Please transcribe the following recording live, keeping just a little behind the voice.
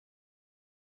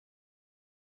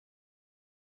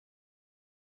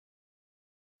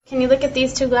Can you look at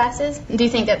these two glasses? Do you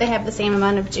think that they have the same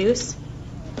amount of juice?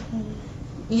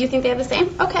 You think they have the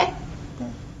same? Okay.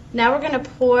 Now we're going to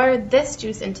pour this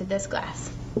juice into this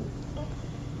glass.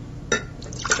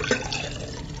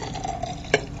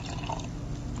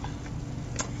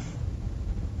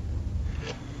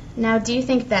 Now, do you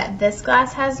think that this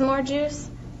glass has more juice,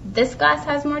 this glass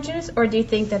has more juice, or do you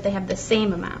think that they have the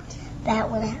same amount? That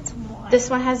one has more. This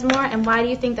one has more, and why do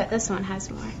you think that this one has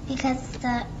more? Because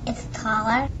it's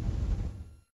taller.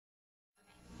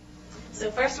 So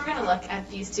first we're going to look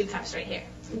at these two cups right here.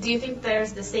 Do you think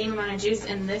there's the same amount of juice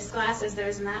in this glass as there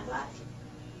is in that glass?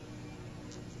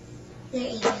 They're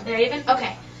even. They're even?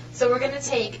 Okay. So we're going to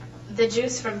take the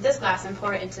juice from this glass and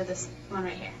pour it into this one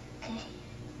right here. Okay.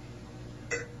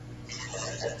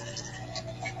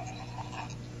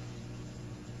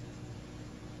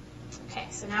 Okay,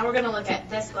 so now we're going to look at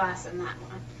this glass and that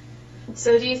one.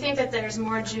 So do you think that there's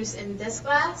more juice in this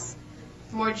glass,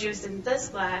 more juice in this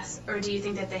glass, or do you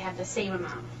think that they have the same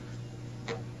amount?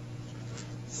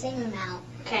 Same amount.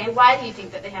 Okay, why do you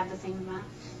think that they have the same amount?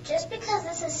 Just because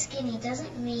this is skinny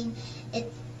doesn't mean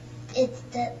it's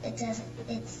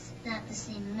not the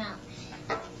same amount.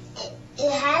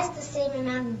 It has the same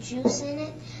amount of juice in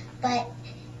it, but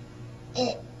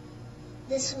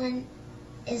this one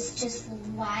is just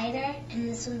wider and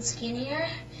this one's skinnier,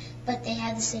 but they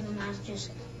have the same amount of juice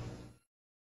in it.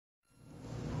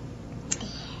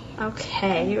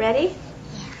 Okay, you ready?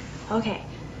 Yeah. Okay.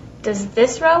 Does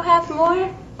this row have more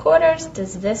quarters?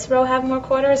 Does this row have more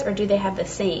quarters, or do they have the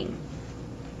same?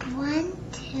 1,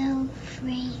 2,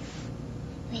 3.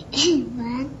 Wait.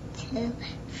 1, 2,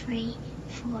 3,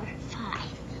 4, 5.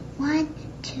 1,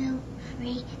 2,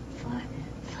 3, 4, 5.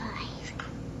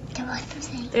 They're both the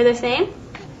same. They're the same?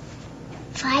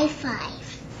 5,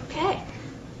 5. Okay.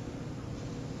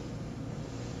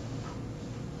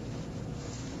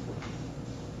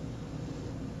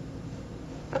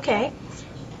 Okay.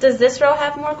 Does this row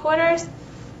have more quarters?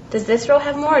 Does this row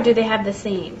have more, or do they have the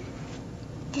same?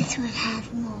 This one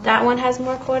has more. That one has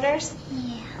more quarters?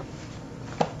 Yeah.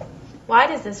 Why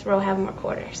does this row have more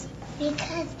quarters?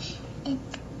 Because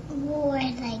it's more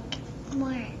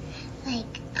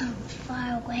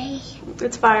far away.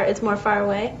 It's more far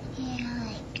away?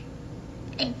 Yeah,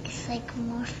 it's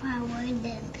more far away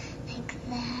than like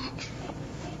that.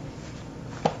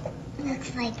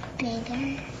 Looks like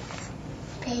bigger.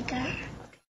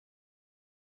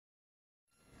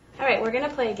 All right, we're going to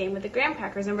play a game with the graham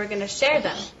crackers, and we're going to share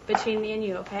them between me and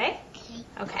you, okay?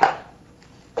 Okay.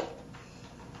 Okay.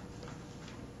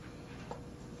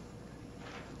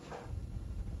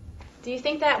 Do you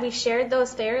think that we shared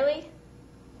those fairly?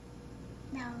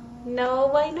 No. No,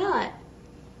 why not?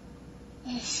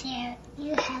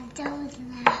 You have those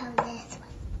and I have this one.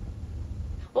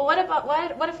 Well,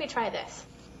 what if we try this?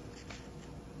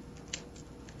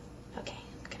 Okay,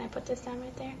 can I put this down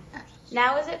right there? Okay.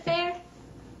 Now is it fair?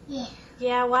 Yeah.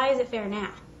 Yeah, why is it fair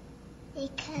now?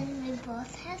 Because we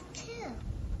both have two.